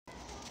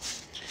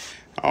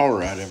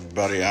Alright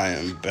everybody, I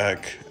am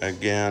back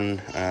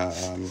again.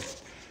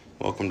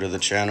 Welcome to the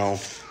channel.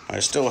 I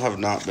still have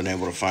not been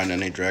able to find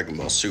any Dragon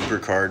Ball Super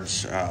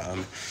cards,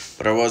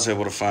 but I was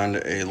able to find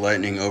a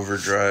Lightning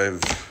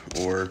Overdrive,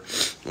 or,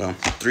 well,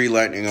 3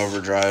 Lightning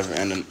Overdrive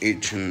and an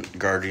Ancient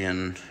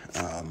Guardian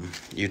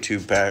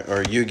YouTube pack,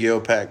 or Yu-Gi-Oh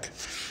pack.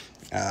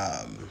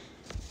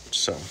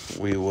 So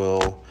we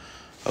will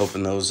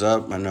open those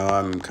up. I know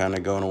I'm kind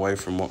of going away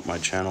from what my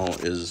channel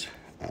is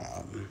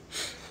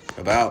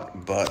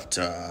about, but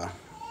as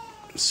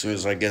soon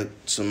as I get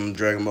some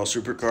Dragon Ball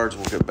Super cards,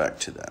 we'll get back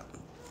to that.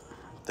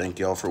 Thank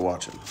y'all for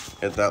watching.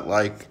 Hit that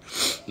like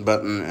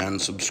button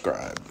and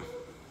subscribe.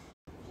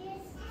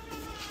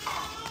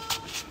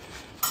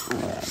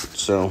 Alright,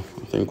 so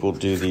I think we'll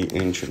do the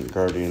Ancient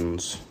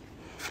Guardians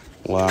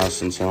last,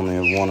 since I only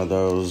have one of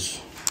those.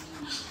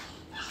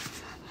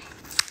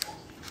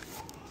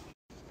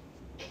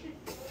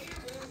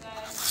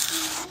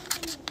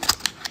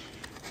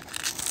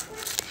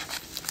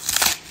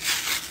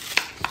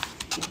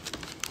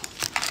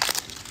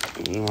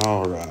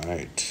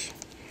 Alright,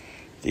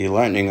 the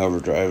Lightning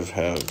Overdrive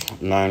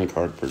have 9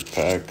 card per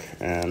pack,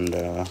 and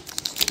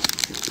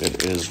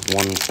it is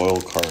 1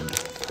 foil card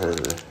per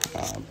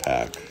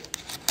pack.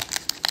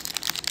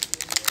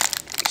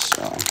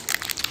 So,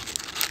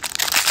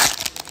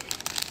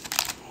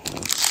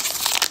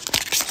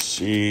 let's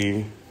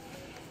see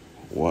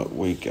what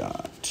we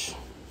got.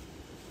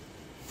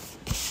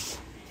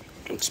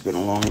 It's been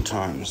a long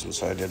time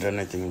since I did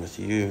anything with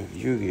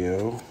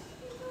Yu-Gi-Oh!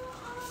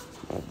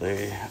 But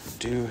they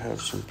do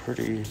have some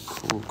pretty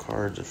cool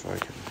cards if I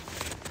can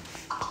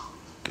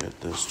get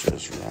this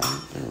just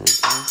right. There we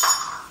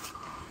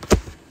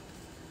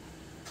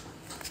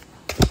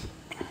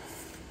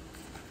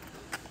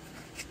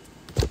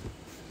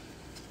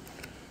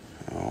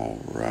go.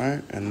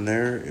 Alright, and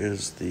there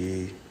is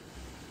the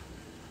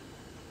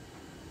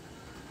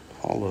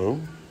Hollow.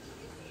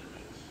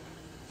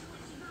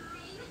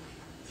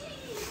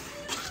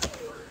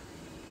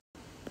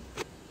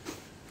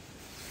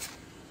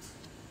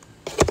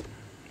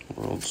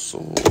 World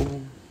Soul.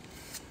 Cool.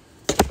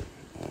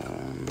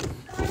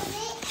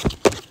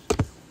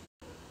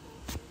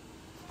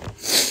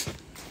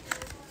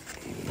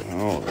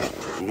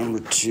 Alright, number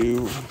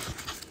 2.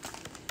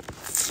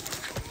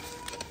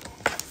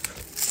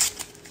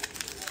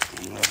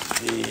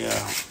 The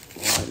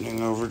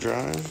Lightning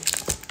Overdrive.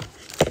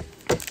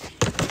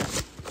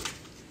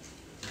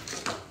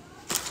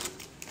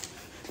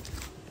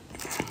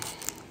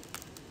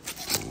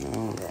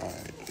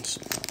 Alright,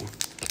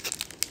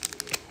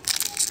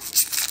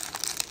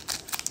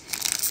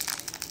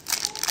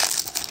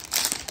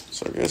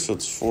 so I guess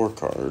it's 4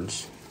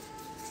 cards.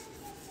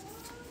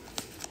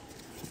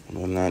 And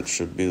then that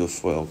should be the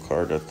foil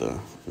card at the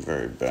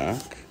very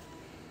back.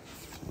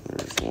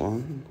 There's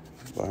one.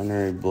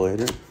 Binary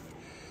Blader.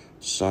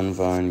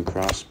 Sunvine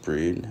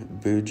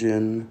Crossbreed.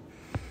 Bujin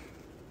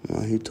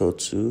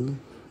Mahitotsu.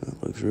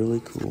 That looks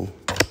really cool.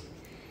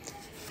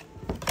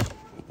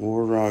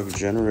 Warrock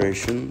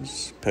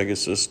Generations.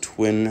 Pegasus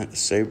Twin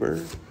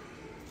Saber.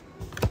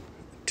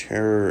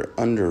 Terror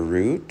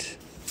Underroot.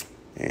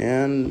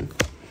 And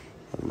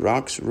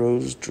Rox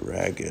Rose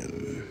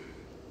Dragon.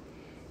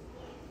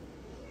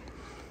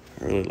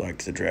 I really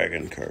liked the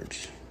dragon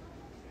cards.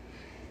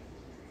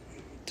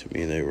 To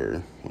me, they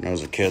were, when I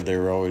was a kid, they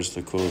were always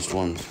the coolest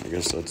ones. I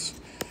guess that's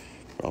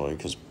probably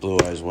because Blue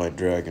Eyes White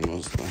Dragon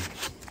was the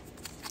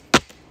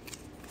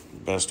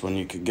best one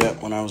you could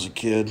get when I was a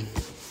kid.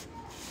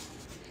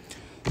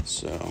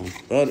 So,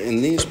 but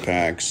in these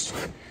packs,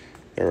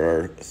 there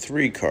are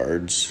 3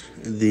 cards.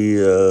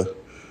 The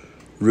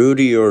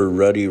Rudy or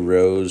Ruddy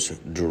Rose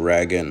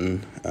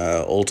Dragon,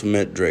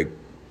 Ultimate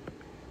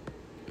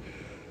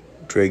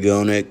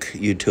Dragonic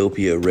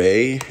Utopia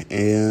Ray,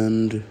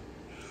 and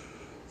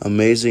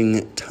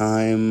Amazing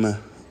Time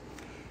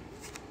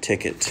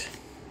Ticket.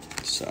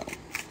 So,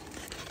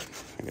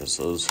 I guess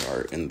those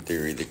are, in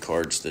theory, the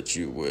cards that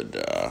you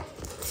would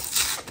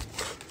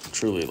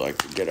truly like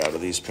to get out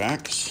of these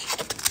packs.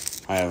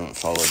 I haven't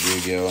followed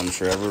Yu-Gi-Oh! In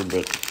forever,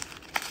 but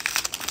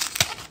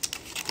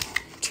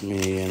to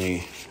me,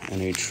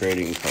 any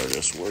trading card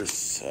is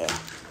worth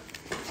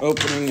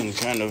opening and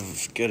kind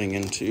of getting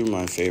into.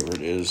 My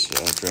favorite is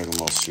Dragon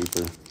Ball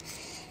Super.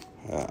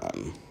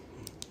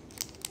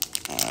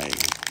 I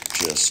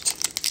just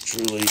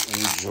truly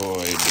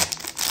enjoyed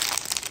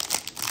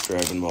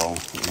Dragon Ball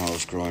when I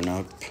was growing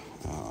up.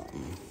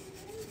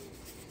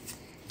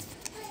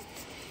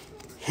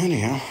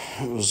 Anyhow,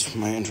 it was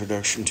my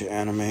introduction to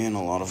anime and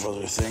a lot of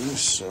other things,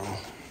 so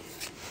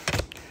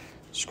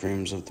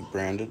Screams of the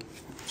Branded.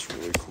 It's a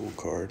really cool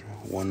card.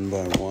 1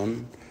 by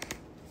 1.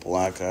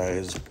 Black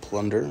Eyes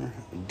Plunder.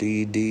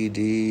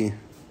 DDD.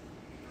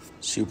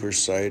 Super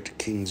Sight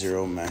King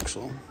Zero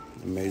Maxwell.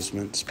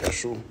 Amazement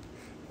Special.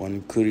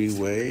 1 Kuri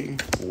Way.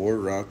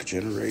 Warrock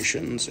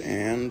Generations.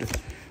 And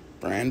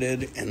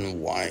Branded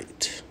in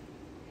White.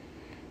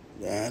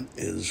 That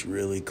is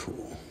really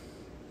cool.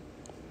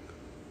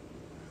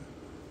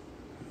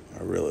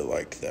 I really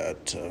like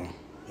that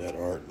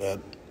art. That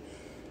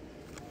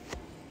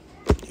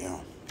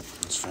go.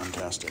 It's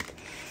fantastic.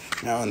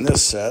 Now in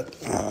this set,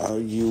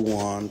 you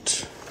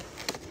want,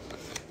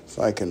 if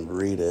I can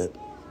read it,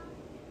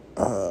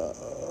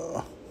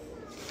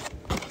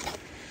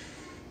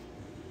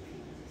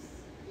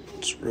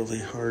 it's really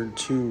hard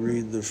to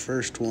read the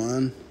first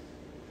one.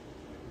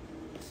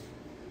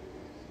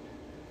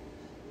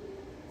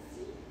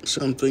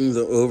 Something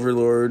the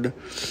Overlord,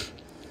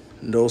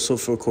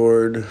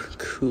 Dulcificord,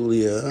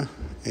 Kulia,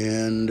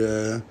 and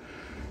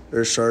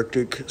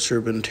Ursarctic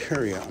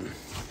Serpentarion.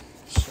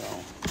 So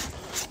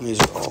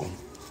these are all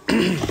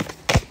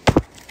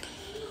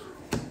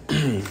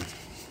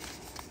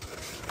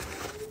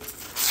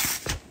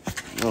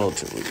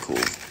relatively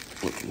cool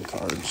looking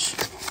cards.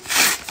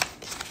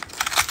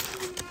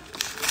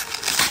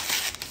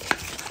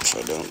 If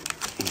I don't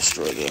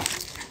destroy the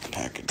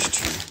package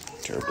too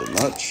terribly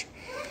much.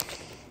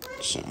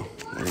 So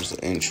there's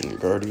the Ancient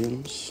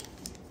Guardians.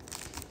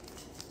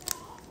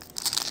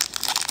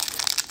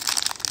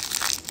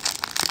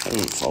 I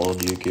haven't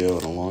followed Yu-Gi-Oh!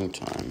 In a long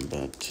time,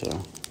 but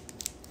I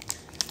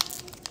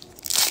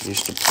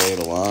used to play it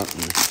a lot,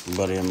 and a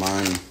buddy of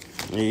mine,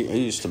 I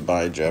used to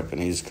buy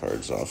Japanese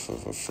cards off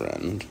of a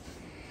friend.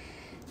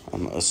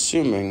 I'm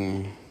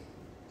assuming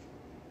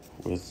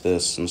with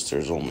this, since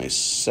there's only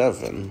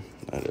 7,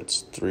 that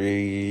it's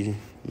 3,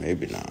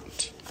 maybe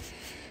not.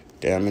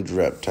 Damaged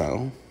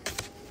Reptile.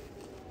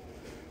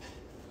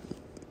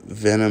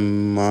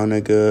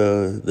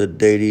 Venomoniga, the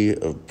deity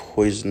of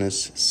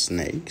poisonous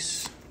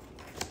snakes.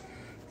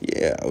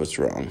 Yeah, I was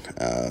wrong.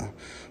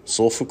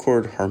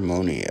 Sulfichord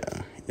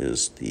Harmonia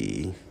is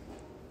the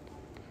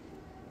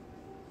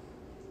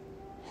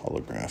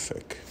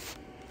holographic.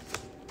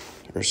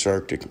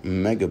 Ursarctic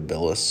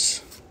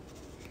Megabillus.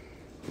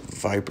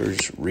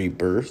 Viper's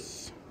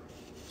Rebirth.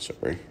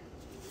 Sorry.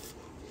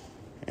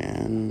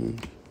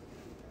 And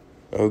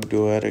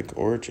Ogdoadic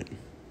Origin.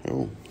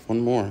 Oh, one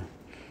more.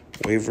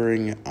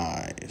 Wavering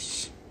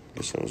Eyes.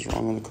 Guess I was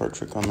wrong on the card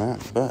trick on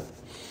that, but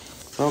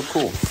oh,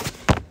 cool.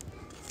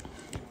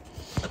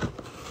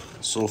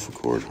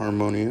 Sulfichord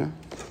Harmonia.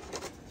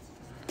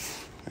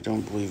 I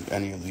don't believe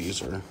any of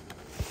these are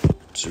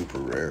super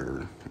rare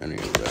or any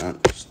of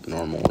that. Just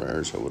normal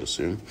rares, I would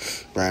assume.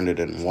 Branded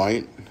in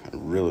white. I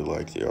really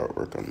like the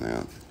artwork on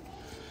that.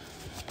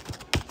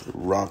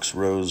 Rox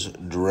Rose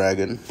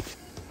Dragon.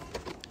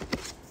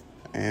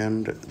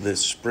 And the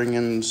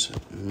Springen's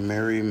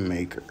Merry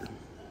Maker.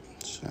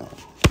 So,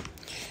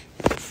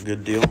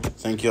 good deal.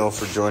 Thank you all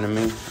for joining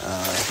me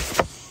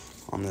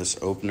on this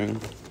opening.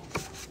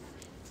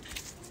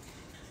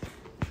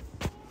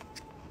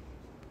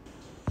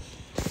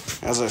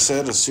 As I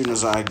said, as soon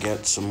as I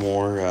get some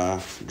more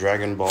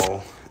Dragon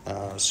Ball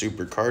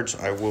Super cards,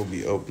 I will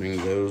be opening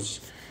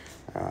those.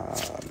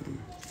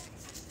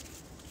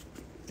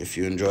 If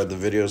you enjoyed the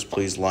videos,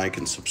 please like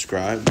and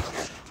subscribe.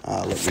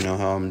 Let me know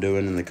how I'm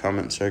doing in the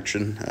comment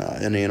section.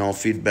 Any and all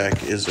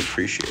feedback is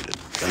appreciated.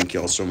 Thank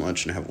you all so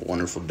much, and have a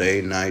wonderful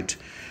day, night,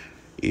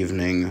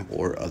 evening,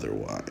 or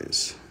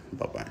otherwise.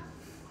 Bye-bye.